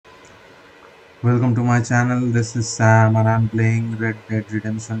Welcome to my channel. This is Sam and I'm playing Red Dead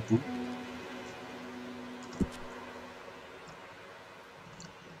Redemption 2.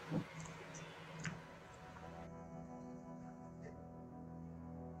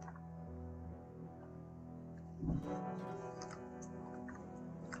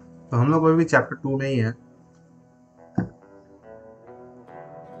 तो हम लोग अभी भी चैप्टर 2 में ही है।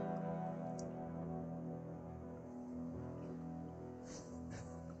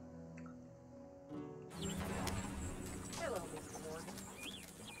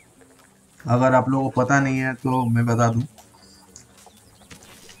 अगर आप लोगों को पता नहीं है तो मैं बता दूं,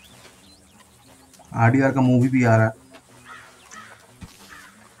 आरडीआर का मूवी भी आ रहा है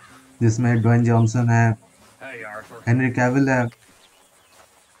जिसमें ड्वेन जॉनसन है, हेनरी कैविल है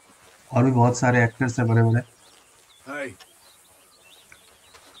और भी बहुत सारे एक्टर्स हैं बड़े बड़े। Hey.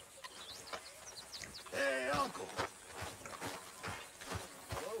 Hey, Uncle.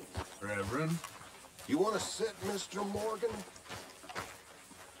 Hello, Reverend. You want to sit, Mr. Morgan?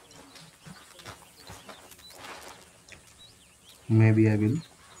 Maybe I will.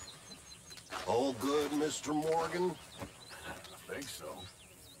 All good, Mr. Morgan? I think so.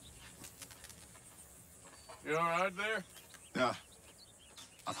 You all right there? Yeah,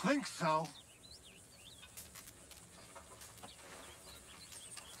 I think so.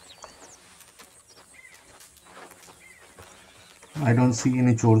 I don't see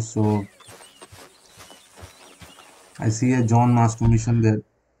any chores, so I see a John Master mission there.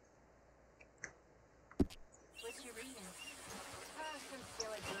 What's you reading? Some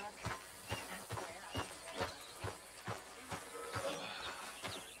silly book.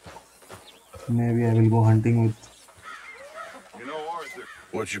 Maybe I will go hunting with. You know, Arthur.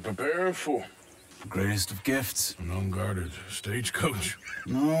 What you preparing for? Greatest of gifts. An unguarded stagecoach.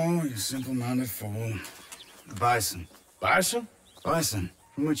 No, you simple-minded fool. The bison. Bison? Bison,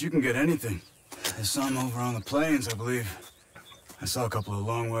 from which you can get anything. There's some over on the plains, I believe. I saw a couple a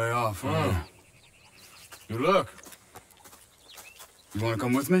long way off. You look. You want to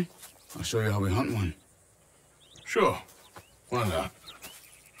come with me? I'll show you how we hunt one. Sure. Why not?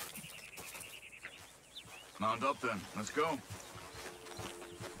 Mount up then. Let's go.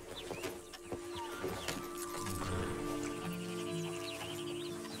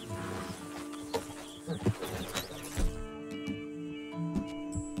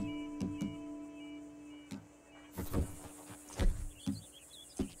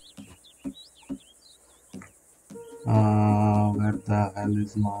 Where the hell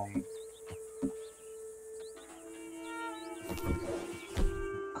is my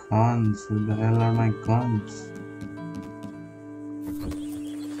guns? Where the hell are my guns?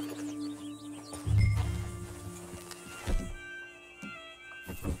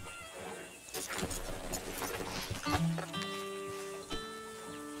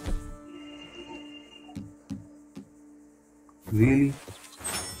 Really?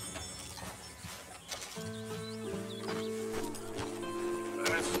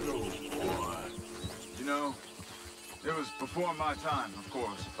 Let's go, boy. You know, it was before my time, of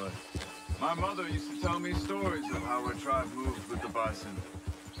course, but my mother used to tell me stories of how our tribe moved with the bison.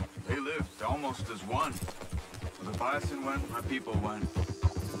 They lived almost as one. Where the bison went, my people went.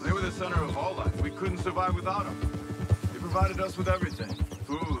 They were the center of all life. We couldn't survive without them. They provided us with everything.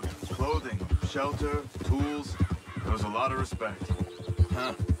 Food, clothing, shelter, tools. There was a lot of respect.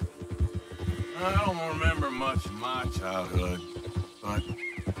 Huh. I don't remember much of my childhood, but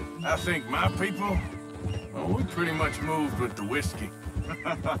I think my people, well, we pretty much moved with the whiskey.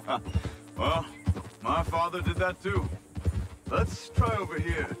 Well, my father did that too. Let's try over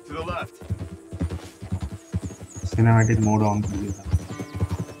here, to the left. Cinematic mode on कर दिया था।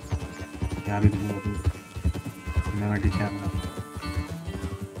 क्या भी cinematic camera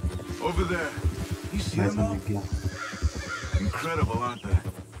Over there. You see them वैसा all? दिख गया। Incredible, aren't they?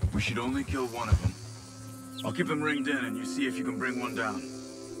 We should only kill one of them. I'll keep them ringed in and you see if you can bring one down.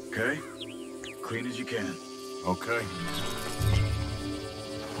 Okay? Clean as you can. Okay.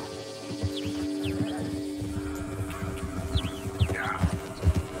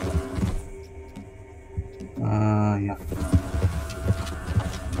 Yeah. I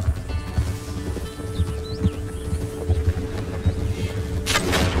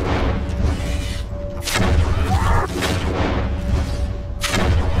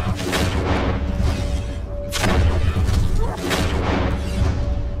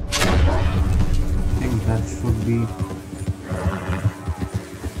think that should be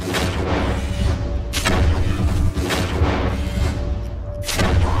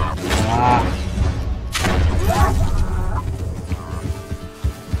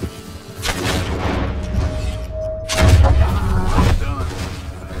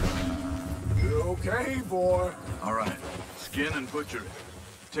Okay, boy. All right. Skin and butcher it.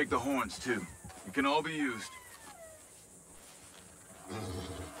 Take the horns, too. It can all be used.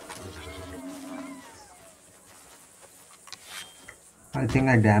 I think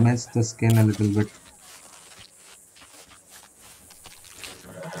I damaged the skin a little bit.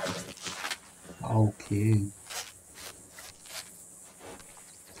 Okay.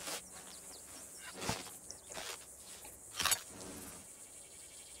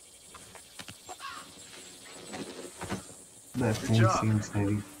 That Good thing job. seems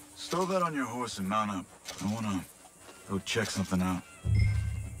heavy. Stow that on your horse and mount up. I wanna go check something out.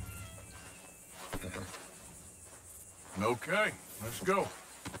 Okay, let's go.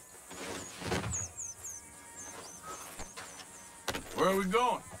 Where are we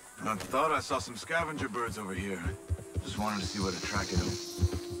going? I thought I saw some scavenger birds over here. Just wanted to see what attracted them.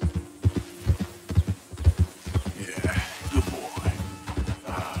 Yeah, good boy.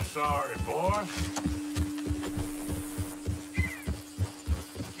 Sorry, boy.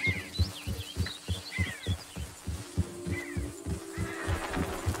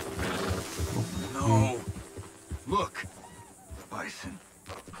 No. Look. Bison.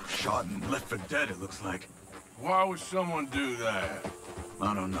 Shot and left for dead, it looks like. Why would someone do that?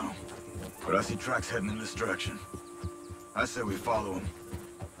 I don't know. But I see tracks heading in this direction. I say we follow them.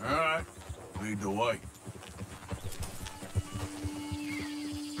 All right, lead the way.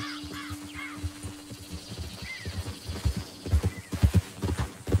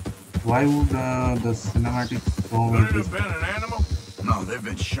 Why would the cinematics show me Could it this? have been an animal? No, they've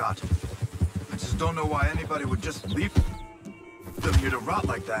been shot. I just don't know why anybody would just leave them here to rot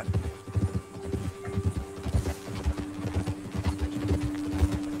like that.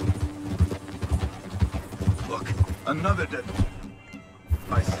 Look, another dead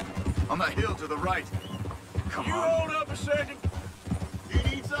bison. On the hill to the right. Come You on. hold up a second. You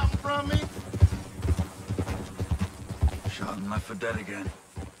need something from me? Shot and left for dead again.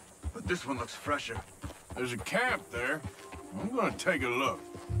 But this one looks fresher. There's a camp there. I'm gonna take a look.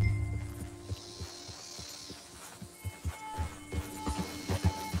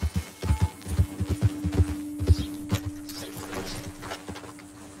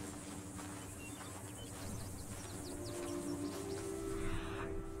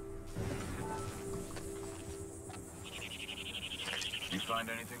 You find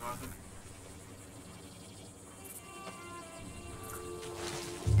anything, Arthur?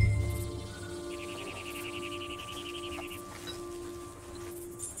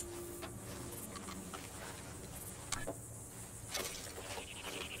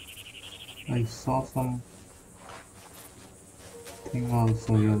 I saw some thing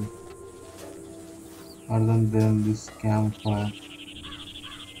also here. Other than this campfire.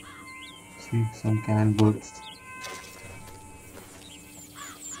 See some canned goods.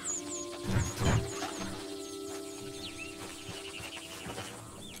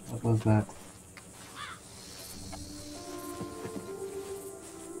 What was that?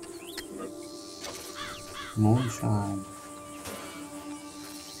 Moonshine.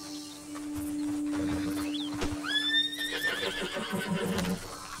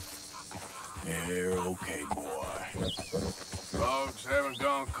 You're okay, boy. Dogs haven't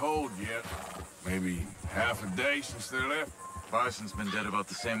gone cold yet. Maybe half a day since they left. Bison's been dead about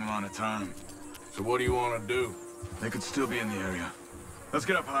the same amount of time. So what do you want to do? They could still be in the area. Let's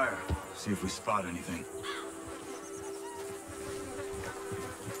get up higher, see if we spot anything.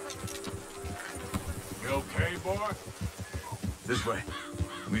 You okay, boy? This way.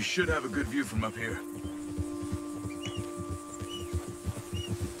 We should have a good view from up here.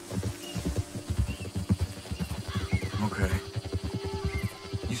 Okay.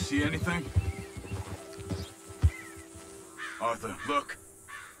 You see anything? Arthur, look.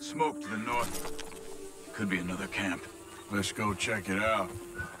 Smoke to the north. Could be another camp. Let's go check it out.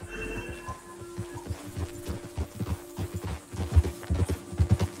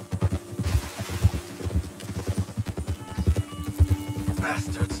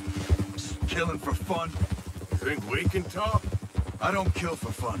 Bastards. Just killing for fun. Think we can talk? I don't kill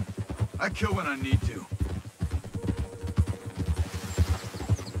for fun. I kill when I need to.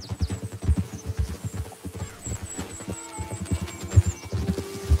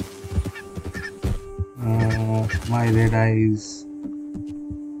 My red eyes.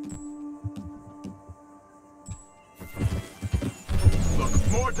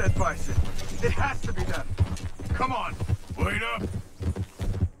 Look, more dead bison. It has to be them. Come on. Wait up!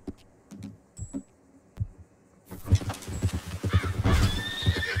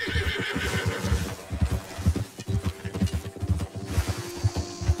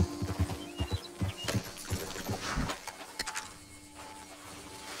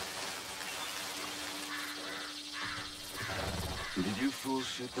 Did you fools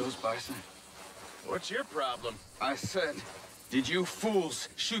shoot those bison? What's your problem? I said, did you fools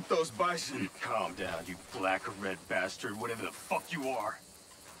shoot those bison? Calm down, you black or red bastard, whatever the fuck you are.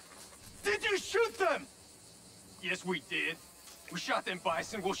 Did you shoot them? Yes, we did. We shot them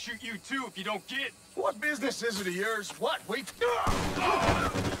bison. We'll shoot you too if you don't get. What business is it of yours? What? We...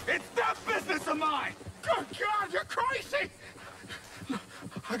 It's that business of mine! Good God, you're crazy!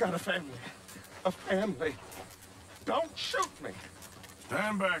 I got a family. A family. Don't shoot me.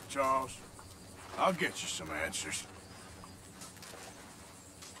 Stand back, Charles. I'll get you some answers.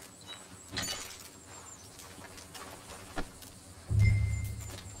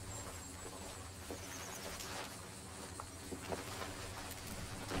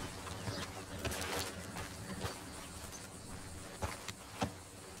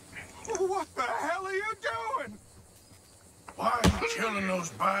 What the hell are you doing? Why are you killing those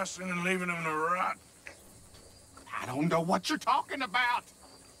bison and leaving them to rot? I don't know what you're talking about.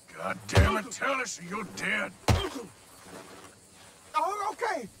 God damn it, tell us or you're dead. Oh,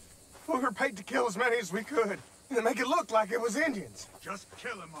 okay. We were paid to kill as many as we could and make it look like it was Indians. Just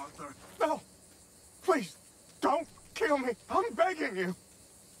kill him, Arthur. No. Please, don't kill me. I'm begging you.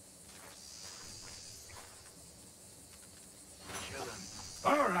 Kill him.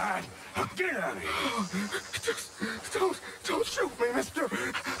 All right. Get out of here. Just don't shoot me, mister.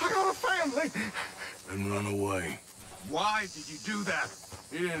 I got a family. Then run away. Why did you do that?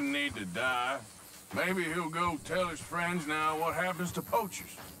 He didn't need to die. Maybe he'll go tell his friends now what happens to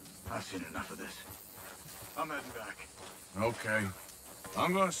poachers. I've seen enough of this. I'm heading back. Okay.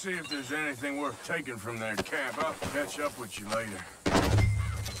 I'm gonna see if there's anything worth taking from their camp. I'll catch up with you later.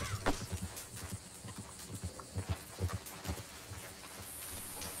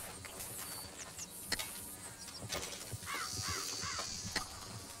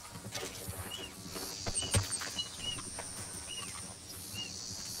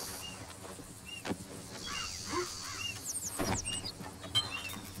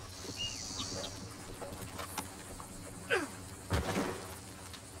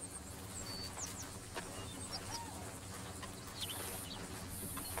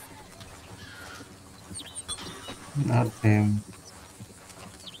 Not him.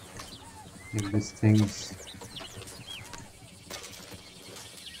 Like these things.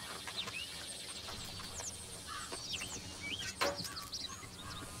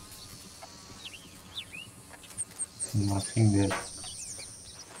 Nothing there.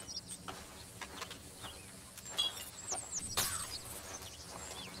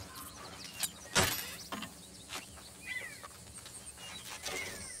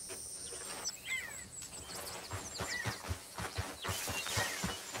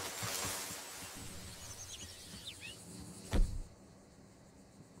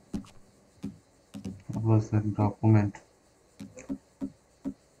 What was that document?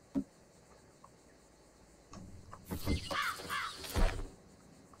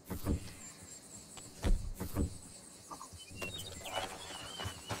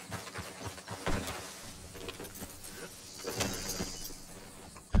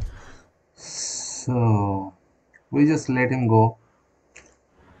 So we just let him go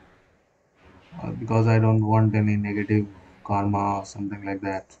because I don't want any negative karma or something like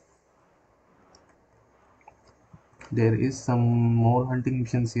that. There is some more hunting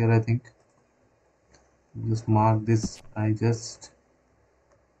missions here, I think. Just mark this. I just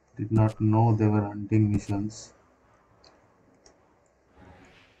did not know they were hunting missions.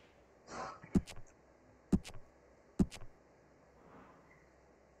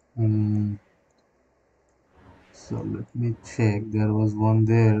 So let me check. There was one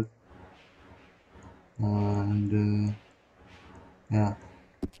there, and yeah,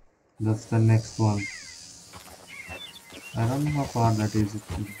 that's the next one. I don't know how far that is.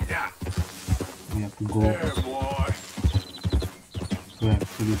 Yeah. We have to go There, boy. to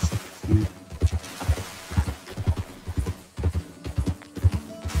actually see.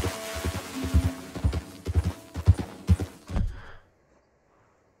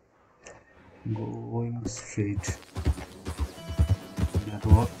 Going straight. That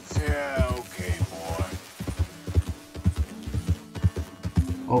works. Yeah, okay, boy.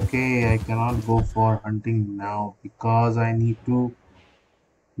 Okay, I cannot go for hunting now because I need to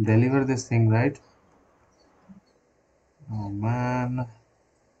deliver this thing, right? Oh man.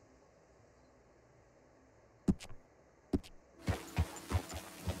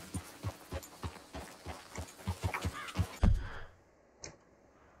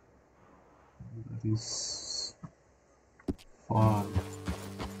 That is far.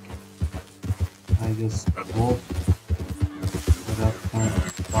 I just hope that some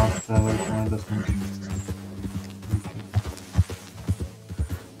fast travel point or something.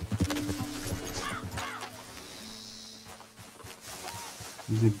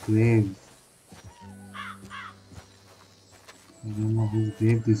 is a grave. I don't know whose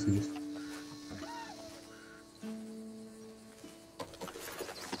grave this is.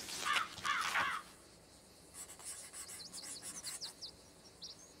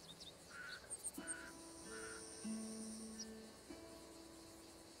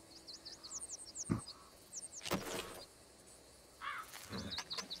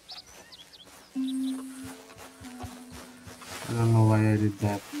 I don't know why I did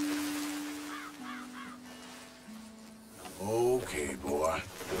that. Okay, boy.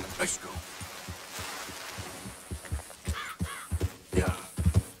 Let's go. Yeah.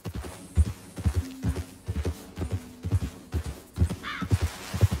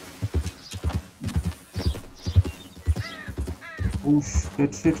 Oh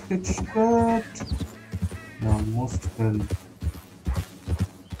shit, shit, shit, shit. I almost fell.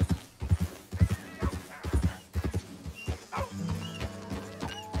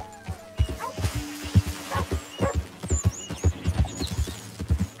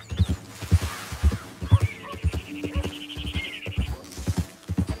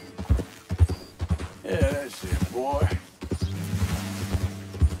 Yeah, that's it, boy.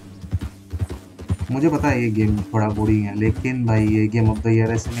 मुझे पता है ये game थोड़ा boring है, लेकिन भाई ये game of the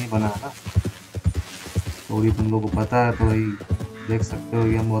year ऐसे नहीं बना है ना। थोड़ी तुम लोगों को पता है तो भाई देख सकते हो,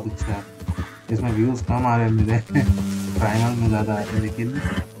 गेम बहुत अच्छा है। इसमें व्यूज़ कम आ रहे हैं मेरे प्राइमल में ज़्यादा आ रहे हैं, लेकिन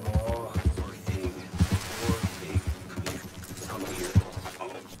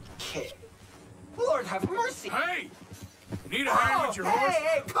Lord have mercy! Hey! Need a hand with your horse?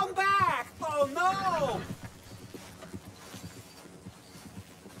 Hey, come back! Oh no!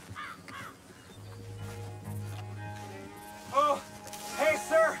 Oh, hey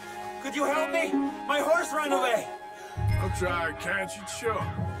sir, could you help me? My horse ran away. I'll try and catch it, sure.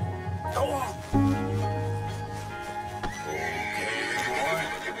 Go on. Okay, boy.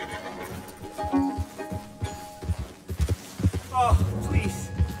 Oh, please.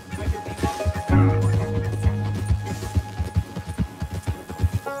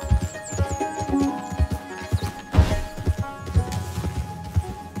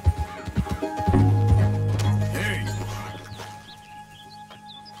 Hey!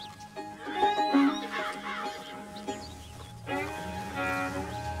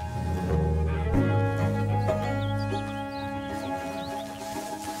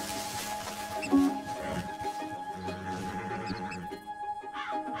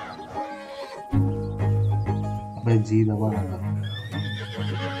 अबे जी दबा रहा था।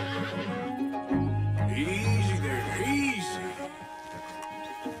 Easy there, easy.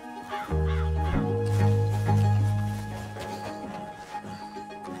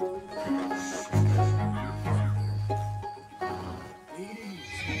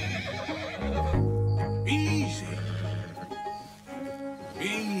 Easy.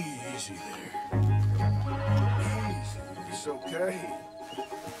 Easy there. Easy. It's okay.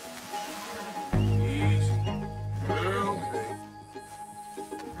 Easy. You're okay.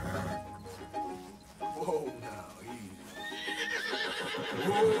 Whoa now, easy.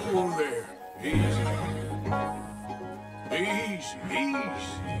 Whoa there. Easy. Easy,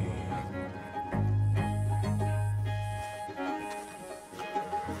 easy.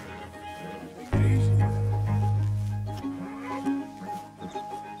 Easy.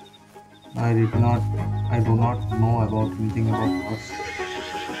 I do not know about anything about horse.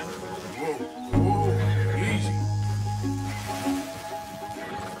 Whoa, whoa, easy.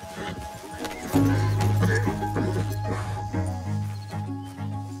 Good.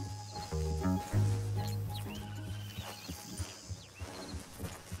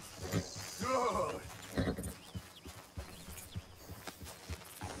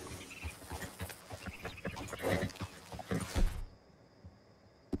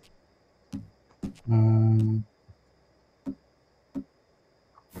 Hmm.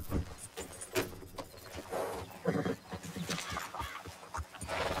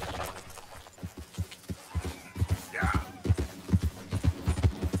 Yeah.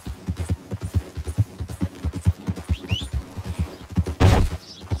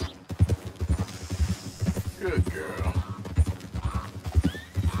 Good girl.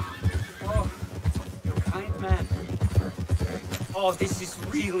 Oh, you're a kind man. Oh, this is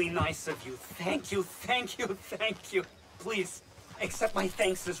really nice of you. Thank you, thank you, thank you. Please, accept my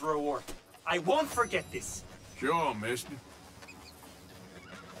thanks as reward. I won't forget this. Sure, mister.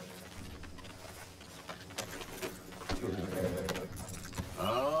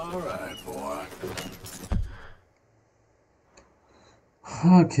 All right, boy.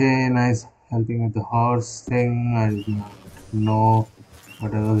 Okay, nice helping with the horse thing. I did not know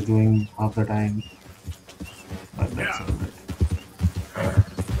what I was doing half the time, but that's Yeah. alright.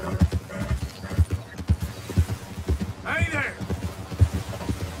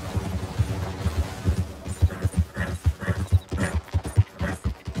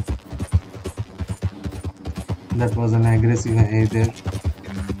 That was an aggressive hey there.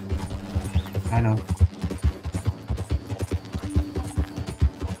 I know.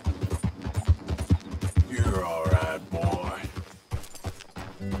 You're all right, boy.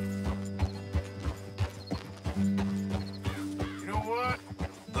 You know what?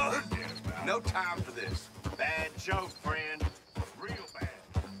 No time for this. Bad joke, friend. Real bad.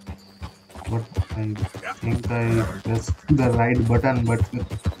 But I think I pressed the right button, but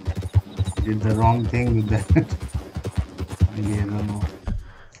did the wrong thing with that. Maybe I don't know.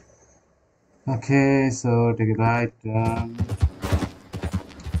 Okay, so take a right turn.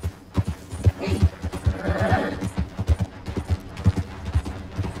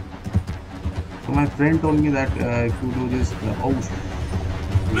 So my friend told me that if you do this, oh,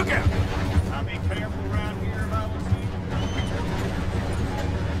 Look out! I'll be careful around here if I was you.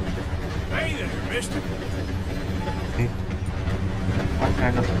 Hey there, mister. okay. What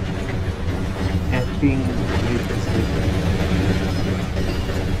kind of effing glitch is this?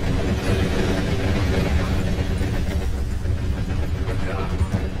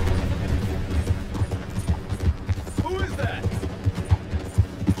 Who is that?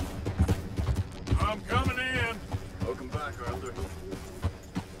 I'm coming in. Welcome back, Arthur.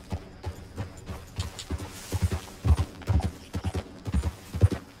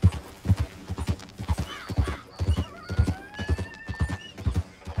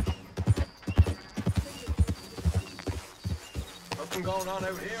 Nothing going on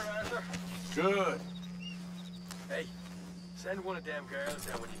out here, Arthur? Good. Hey, send one of them girls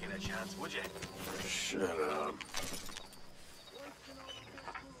down when you get a chance, would you? Shut up.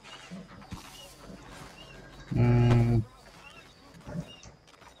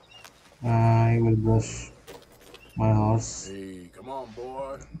 I will brush my horse. Hey, come on,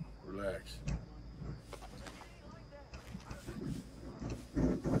 boy. Relax.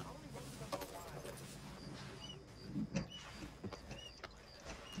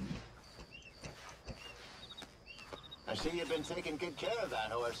 I see you've been taking good care of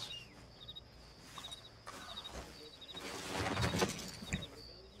that horse.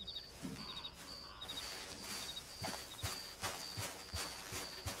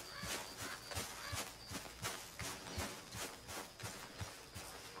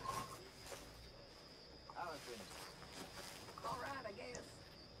 All right, I guess.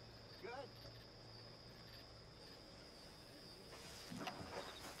 Good.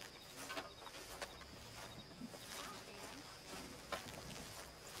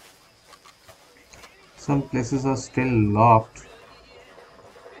 Some places are still locked.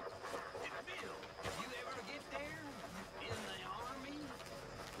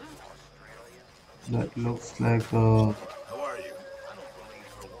 That looks like How are you?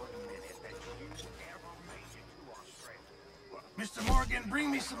 Mr. Morgan, bring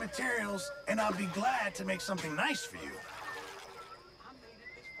me some materials, and I'll be glad to make something nice for you.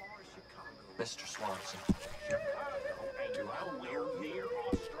 Mr. Swanson.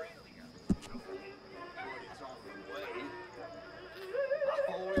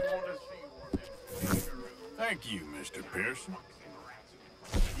 Thank you, Mr. Pearson.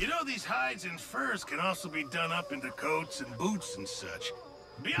 You know, these hides and furs can also be done up into coats and boots and such.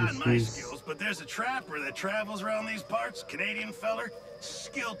 Beyond my This is- skills, but there's a trapper that travels around these parts, Canadian feller,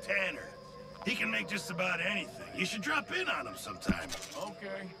 skilled tanner. He can make just about anything. You should drop in on him sometime.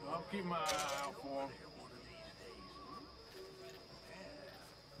 Okay, I'll keep my eye out for him.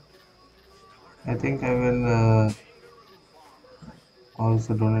 I think I will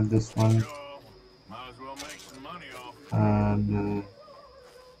also donate this one Sure. Might as well make some money off it. and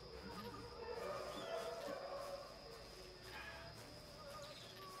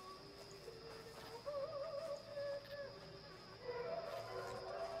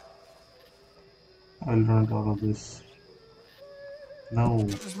I'll donate all of this. No,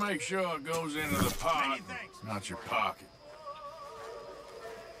 Just make sure it goes into the pot, Many thanks. not your pocket.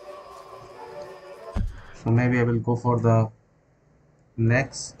 so maybe I will go for the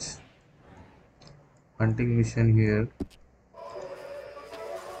next hunting mission here.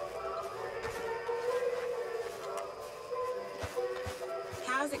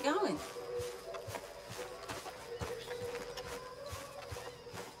 How's it going?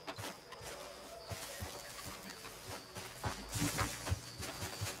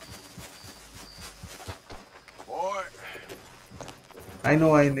 Boy, I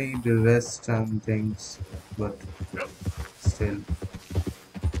know I need rest and things, but still,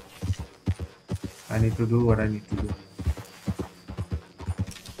 I need to do what I need to do.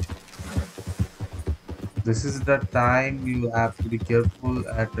 This is the time you have to be careful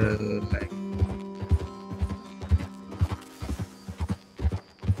at like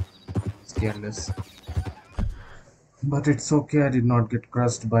it's careless. But it's okay, I did not get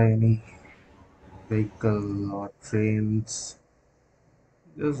crushed by any vehicle or trains.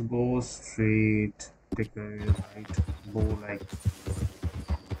 Just go straight, take a right, go like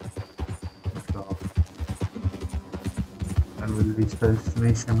dog, and we'll reach the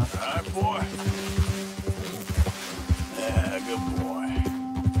destination. Huh? All right, boy. Yeah, good boy.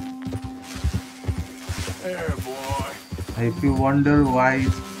 There, boy. If you wonder why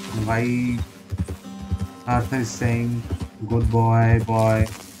Arthur is saying good boy, boy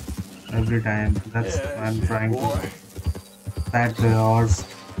every time, Yeah, that's that's I'm it, trying to boy. pat the horse.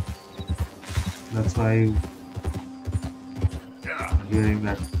 That's why you're Yeah. hearing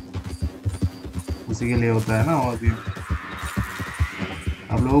that. उसी के लिए होता है ना और भी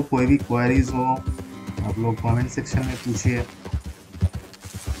आप लोगों को कोई भी क्वेरीज हो आप लोग कमेंट सेक्शन में पूछिए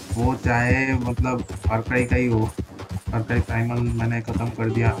वो चाहे मतलब फार क्राई का ही हो फार क्राई प्राइमल मैंने ख़त्म कर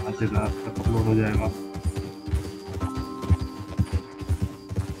दिया आज रात तक अपलोड हो जाएगा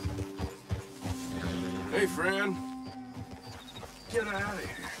Hey, friend. Get out of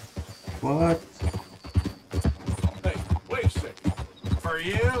here. What? Hey, wait a second. For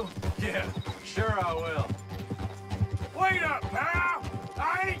you? Yeah, sure I will. Wait up, pal!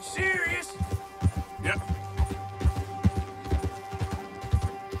 I ain't serious! Yep.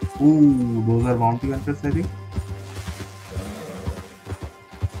 Ooh, those are bounty hunters, I think.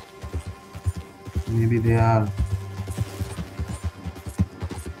 Maybe they are.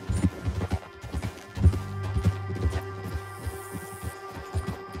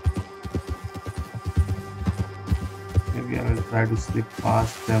 Maybe I will try to slip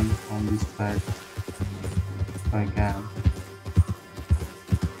past them on this side if I can.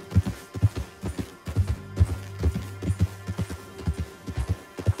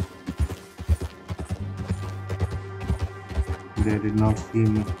 They did not see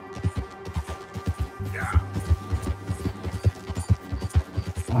me.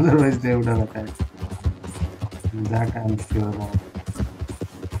 Otherwise, they would have attacked. That I'm sure about.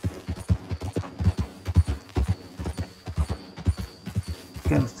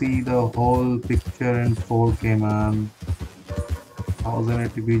 You can see the whole picture in 4K, man.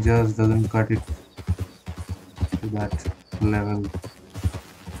 1080p just doesn't cut it to that level.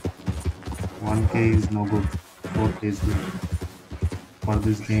 1K is no good. 4K is good for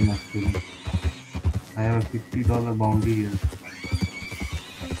this game actually. I have a $50 bounty here.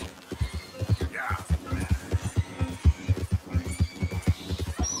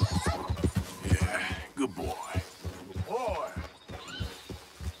 Yeah, good boy. Boy!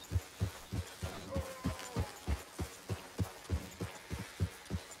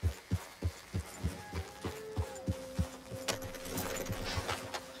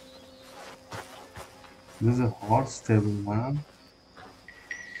 This is a horse stable, man.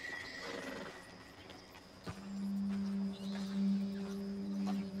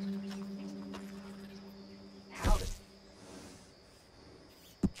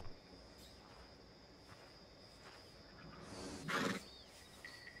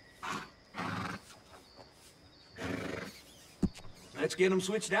 Let's get them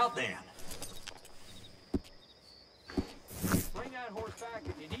switched out then. Bring that horse back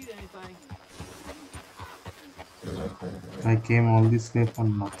if you need anything. I came all this way for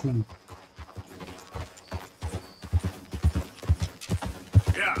nothing.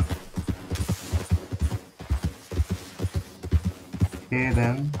 Yeah. Okay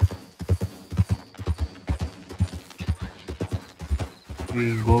then.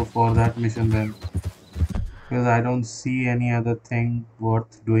 We go for that mission then. Because I don't see any other thing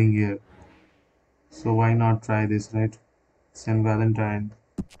worth doing here. So why not try this, right? St. Valentine.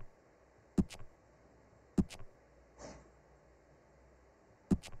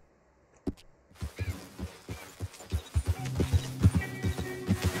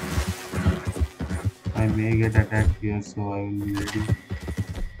 I may get attacked here, so I will be ready.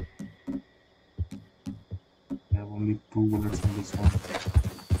 I have only 2 bullets in this one.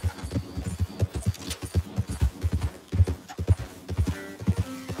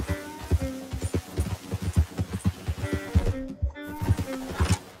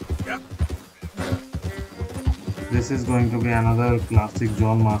 This is going to be another classic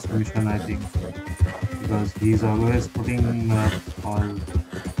John Master mission, I think, because he's always putting or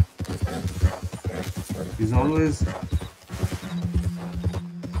he's always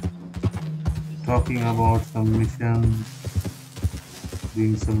talking about some missions,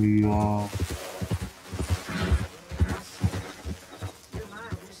 doing some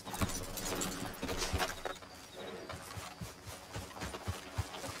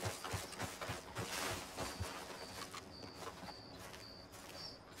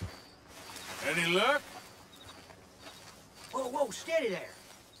Any luck? whoa, steady there.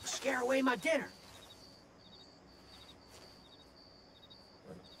 Scare away my dinner.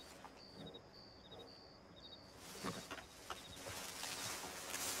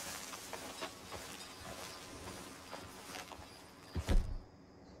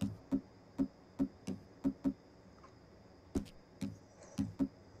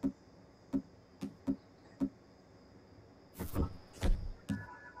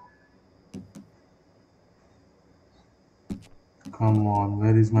 Come on,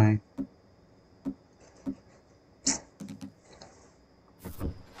 where is my...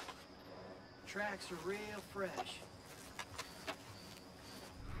 Tracks are real fresh.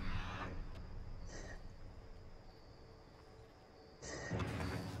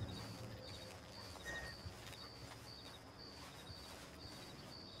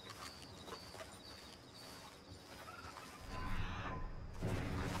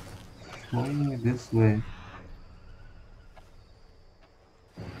 Showing me this way.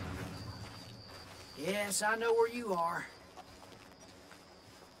 Yes, I know where you are.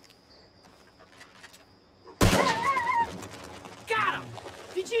 Got him!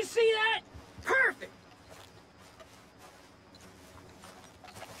 Did you see that? Perfect!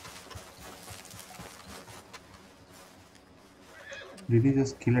 Did he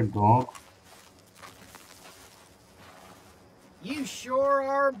just kill a dog? You sure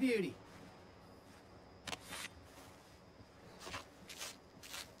are a beauty.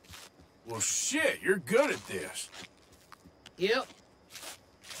 Well, shit, you're good at this. Yep.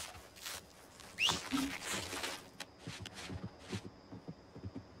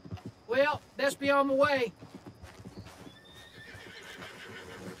 Well, best be on the way.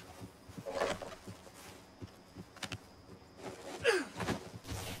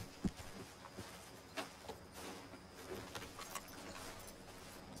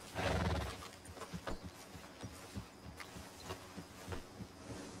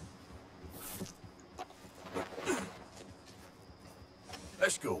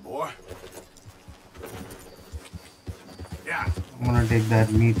 Let's go, boy. Yeah. I'm gonna take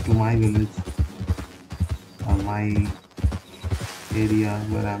that meat to my village, or my area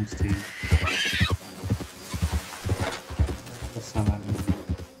where I'm staying.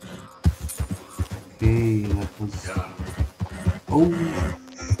 Okay, that was... Oh,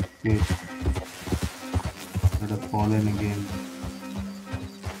 shit. Should have fallen again.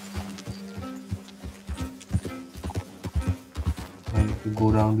 I need to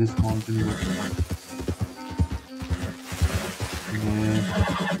go down this mountain.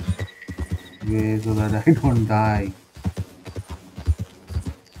 Way so that I don't die.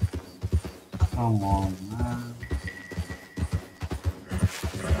 Come on, man.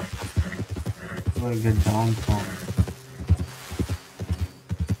 Where do I get down from?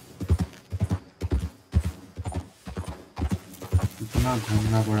 इतना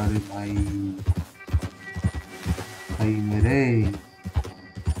घूमना पड़ा रे भाई भाई मेरे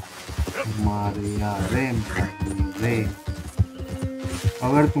मारे यार रे भाई रे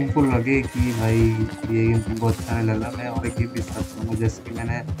अगर तुमको लगे कि भाई ये गेम तुमको अच्छा नहीं लगा मैं और एक गेम भी सर्च करूँगा जैसे कि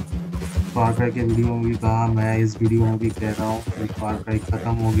मैंने फार क्राई के वीडियो में भी कहा मैं इस वीडियो में भी कह रहा हूँ कि फार क्राई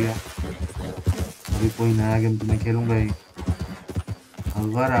ख़त्म हो गया अभी कोई नया गेम तो मैं खेलूँगा ही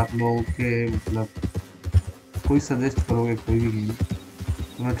अगर आप लोगों के मतलब कोई सजेस्ट करोगे कोई भी गेम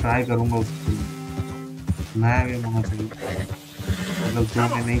तो मैं ट्राई करूँगा उसको नया गेम होना चाहिए मतलब जो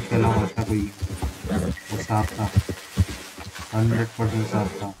मैं नहीं खेला हूँ ऐसा कोई वो साफ था 100% साफ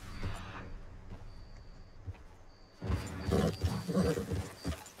था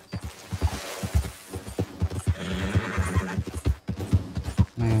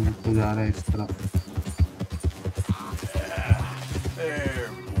नहीं तो जा रहा है इस तरफ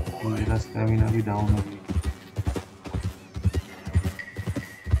मेरा स्टैमिना भी डाउन हो गया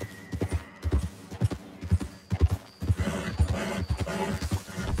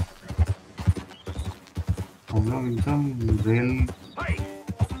हम लोग एकदम rail Hey!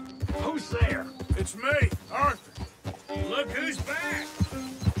 Who's there? It's me, Arthur. Look who's back!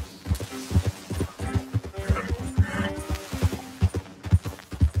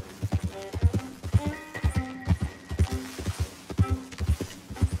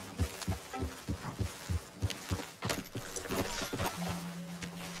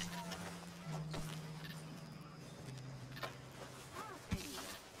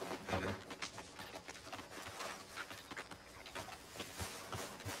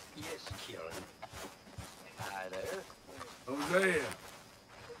 Yes, Kieran. Hi there. Hosea.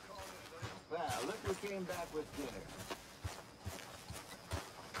 Well, look who came back with dinner.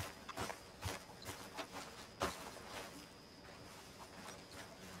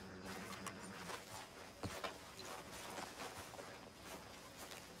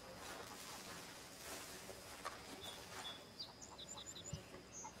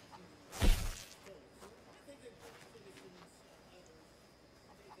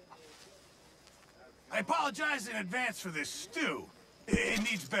 apologize in advance for this stew. It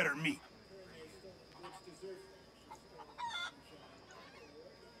needs better meat.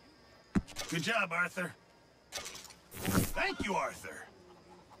 Good job, Arthur. Thank you, Arthur.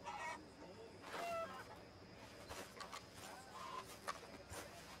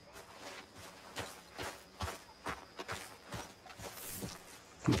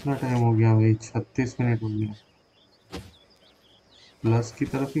 कितना time हो गया भाई? 36 minute हो गया। Plus की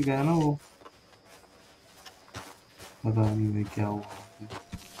तरफ ही गया ना वो, पता नहीं भाई क्या हुआ।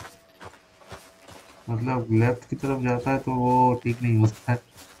 मतलब लेफ्ट की तरफ जाता है तो वो ठीक नहीं होता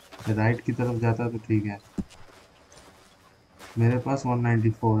है, राइट की तरफ जाता है तो ठीक है। मेरे पास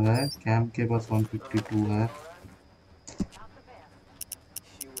 194 है, कैंप के पास 152 है।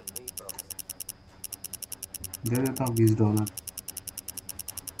 दे देता हूँ $20।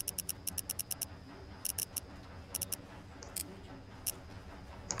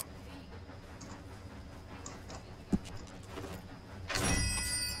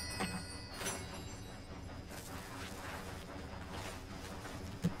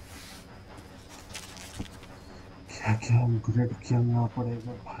 क्या क्या अपग्रेड करना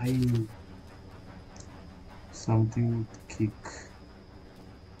पड़ेगा भाई? समथिंग किक,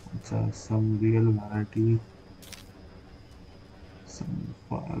 अच्छा सम रियल वैरायटी, सम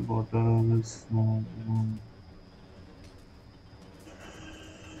फायर बॉटल्स।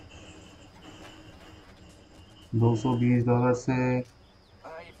 $220 से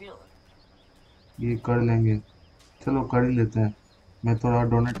ये कर लेंगे। चलो कर ही लेते हैं। मैं थोड़ा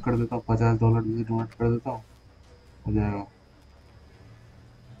डोनेट कर देता हूँ, $50 भी डोनेट कर देता हूँ, हो जाएगा।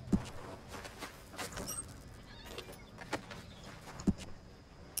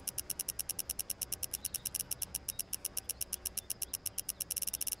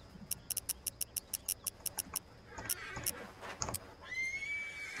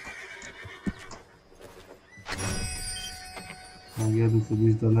 हो गया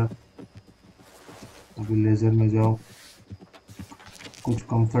 $220। अभी लेजर में जाओ, कुछ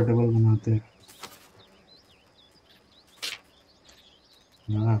कंफर्टेबल बनाते हैं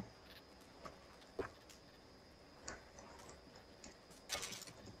ना।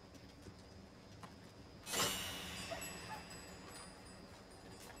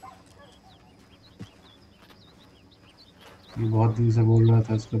 ये बहुत दिन से बोल रहा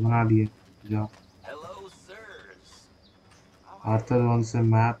था, इसको बना दिए। जाओ। Arthur wants a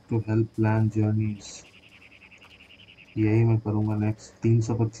map to help plan journeys। यही मैं करूँगा नेक्स्ट।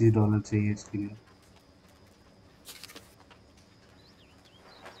 $325 चाहिए इसके लिए।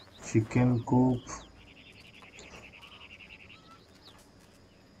 Chicken coop,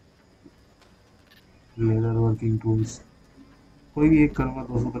 leather working tools, कोई भी एक करूँगा।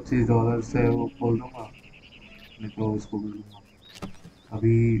 $225 से वो खोल दूँगा, नहीं तो इसको भी लूँगा।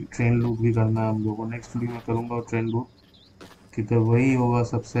 अभी ट्रेन लूट भी करना है हम लोगों को, नेक्स्ट वीडियो में करूँगा ट्रेन लूट कि तो वही होगा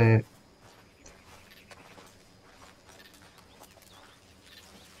सबसे।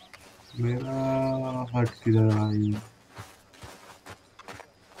 मेरा हट किधर आई?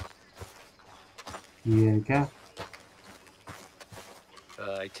 ये है क्या?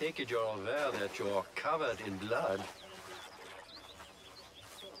 I take it you're aware that you're covered in blood.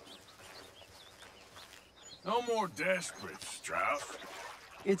 No more desperate, Strauss.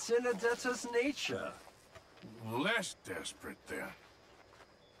 It's in a debtor's nature. Less desperate, then.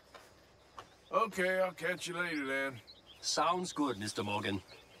 Okay, I'll catch you later, then. Sounds good, Mr. Morgan.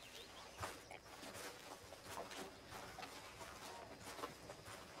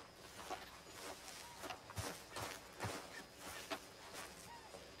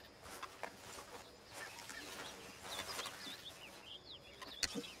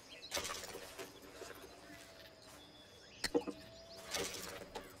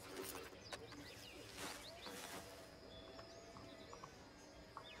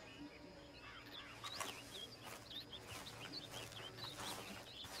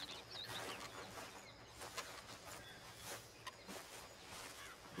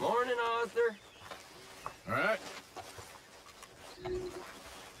 Morning, Arthur. All right.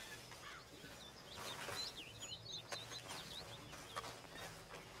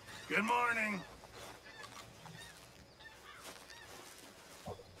 Good morning.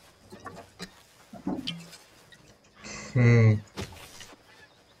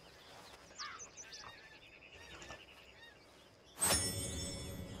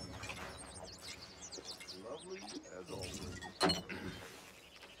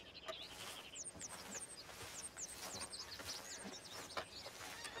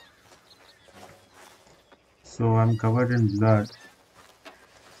 So I'm covered in blood.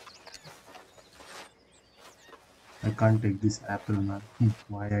 I can't take this apple, man.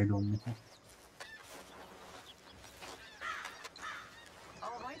 Why, I don't know.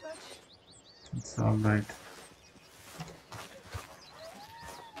 It's all right.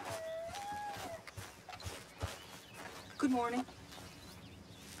 Good morning.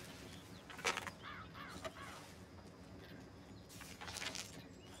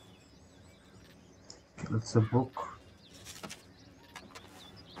 That's a book.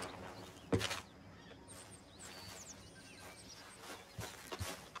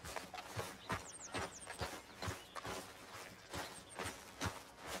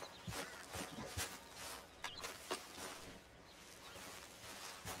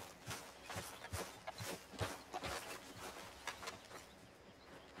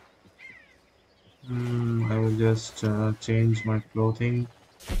 I will just change my clothing.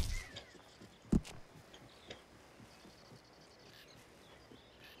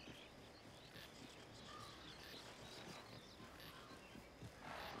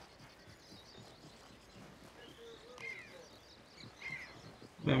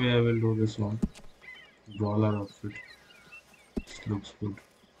 Maybe I will do this one. Brawler outfit. This looks good.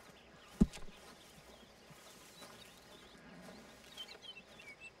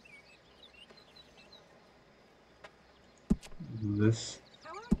 Do this.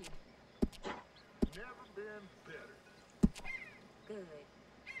 How are you? Never been better. Good.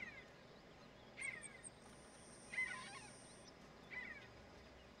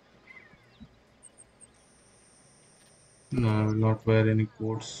 No, I will not wear any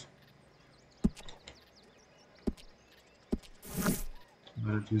coats.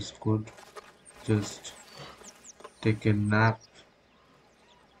 That is good. Just take a nap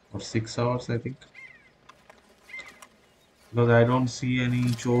for 6 hours, I think. Because I don't see any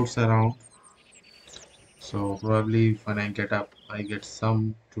chores around. So probably when I get up, I get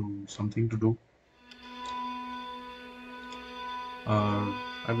something to do. Or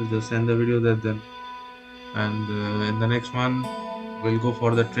I will just end the video there then. And in the next one, we'll go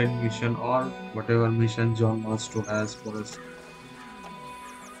for the train mission or whatever mission John Master has for us.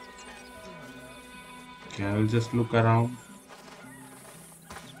 Okay, I will just look around.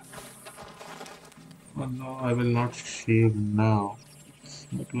 Oh no, I will not shave now. It's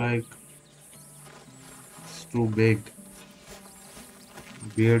not like it's too big.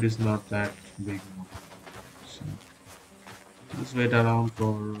 Beard is not that big now. So just wait around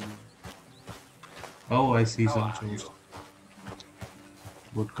for. Oh, I see some chores.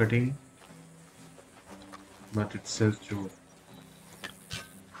 Wood cutting, but it says chore.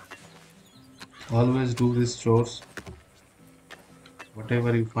 Always do these chores.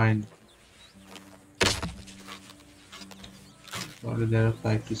 Whatever you find. Probably there are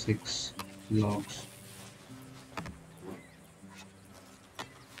 5 to 6 logs.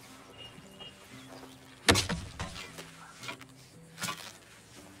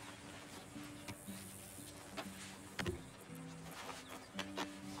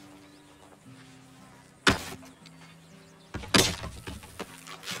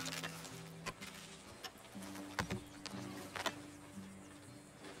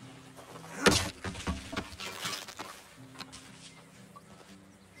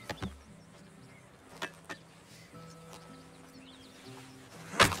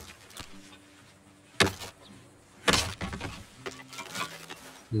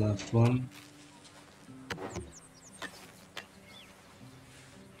 Last one.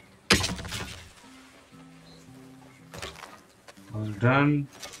 All done.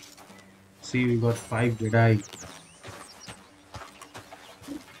 See, we got 5 Jedi.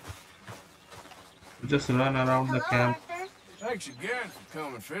 Just run around the camp. Arthur. Thanks again for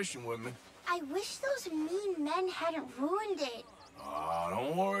coming fishing with me. I wish those mean men hadn't ruined it. Ah,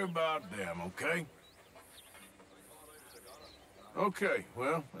 don't worry about them, okay? Okay,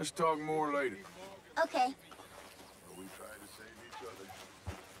 well, let's talk more later. Okay. We try to save each other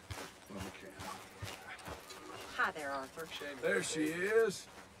when we can. Hi there, Arthur. There she is.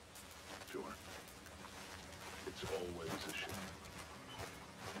 Sure. It's always a shame.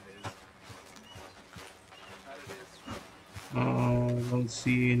 I don't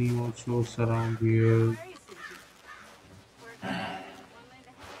see any more chores around here. I'd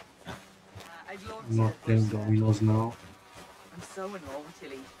love I'm not playing dominoes now. I'm so in love with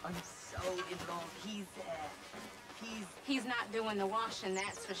Tilly. I'm so in love. He's not doing the washing,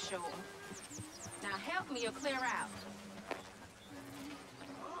 that's for sure. Now help me or clear out.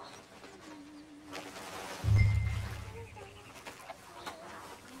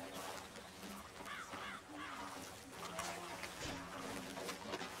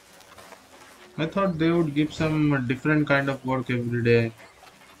 I thought they would give some different kind of work every day.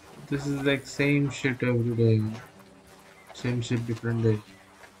 This is like same shit every day. Same shit, different day.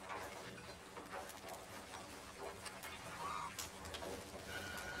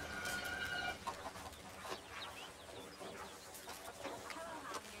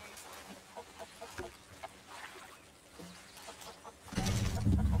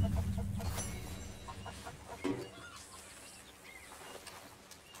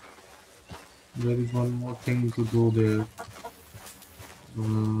 There is one more thing to do there.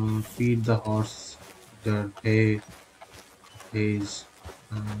 Feed the horse the hays.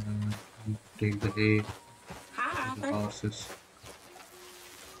 Take the hay Hi, to the Arthur. horses.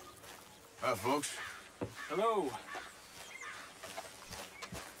 Hi, folks. Hello.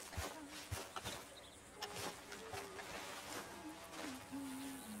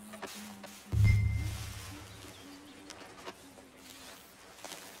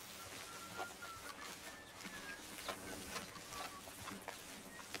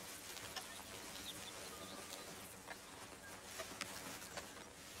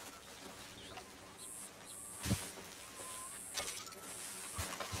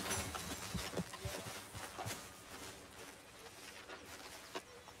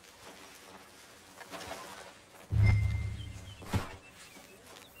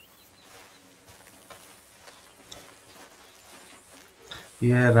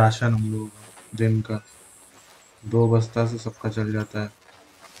 ये है ration हम लोग दिन का 2 बस्ता से सबका चल जाता है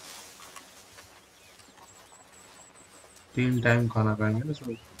 3 टाइम खाना खाएंगे ना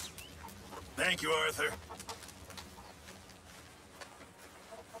सब Thank you, Arthur.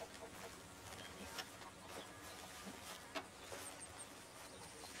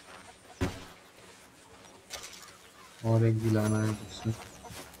 और एक भी लाना है उससे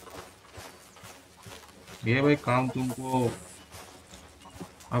ये भाई काम तुमको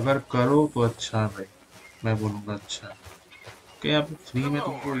अगर करो तो अच्छा है भाई मैं बोलूँगा अच्छा है कि यहाँ पे फ्री में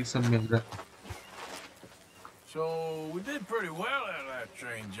तुमको ये सब मिल रहा है So, we did pretty well out of that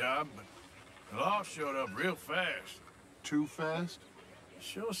train job, but the law showed up real fast. Too fast?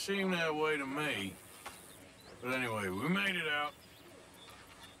 Sure seemed that way to me. But anyway, we made it out.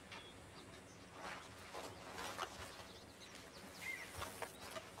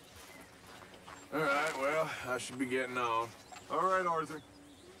 All right, well, I should be getting on. All right, Arthur.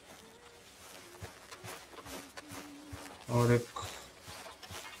 और एक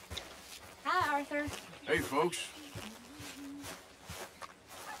Hi, Arthur. Hey, folks.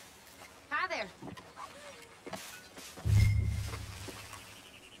 Hi there.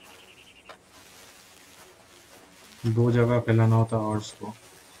 दो जगह फैलाना होता है horse को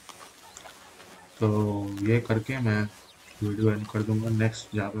तो ये करके मैं वीडियो एंड कर दूंगा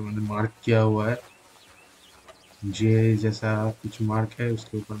नेक्स्ट जहाँ पे मैंने मार्क किया हुआ है जे जैसा कुछ मार्क है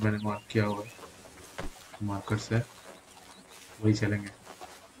उसके ऊपर मैंने मार्क किया हुआ है मार्कर से वही चलेंगे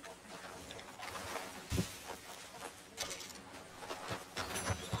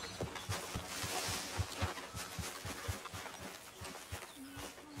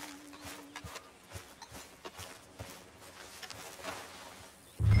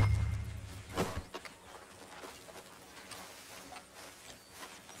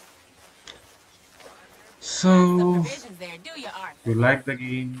So, Provisions there, do you, Arthur? if you like the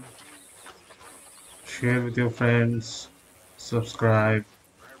game, share with your friends, subscribe.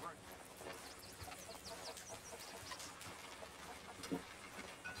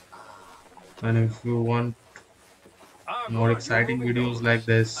 And if you want more exciting videos like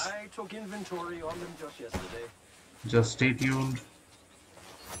this, I took inventory on them just yesterday. just stay tuned.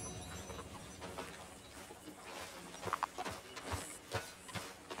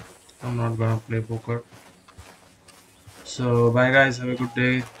 I'm not gonna play poker. So bye guys, have a good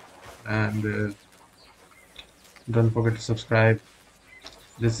day and don't forget to subscribe.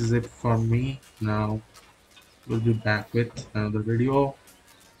 This is it from me. Now we'll be back with another video.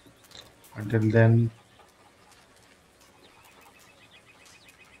 Until then,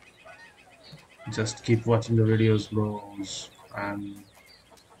 just keep watching the videos, bros and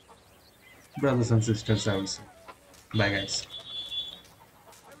brothers and sisters, I will say. Bye guys.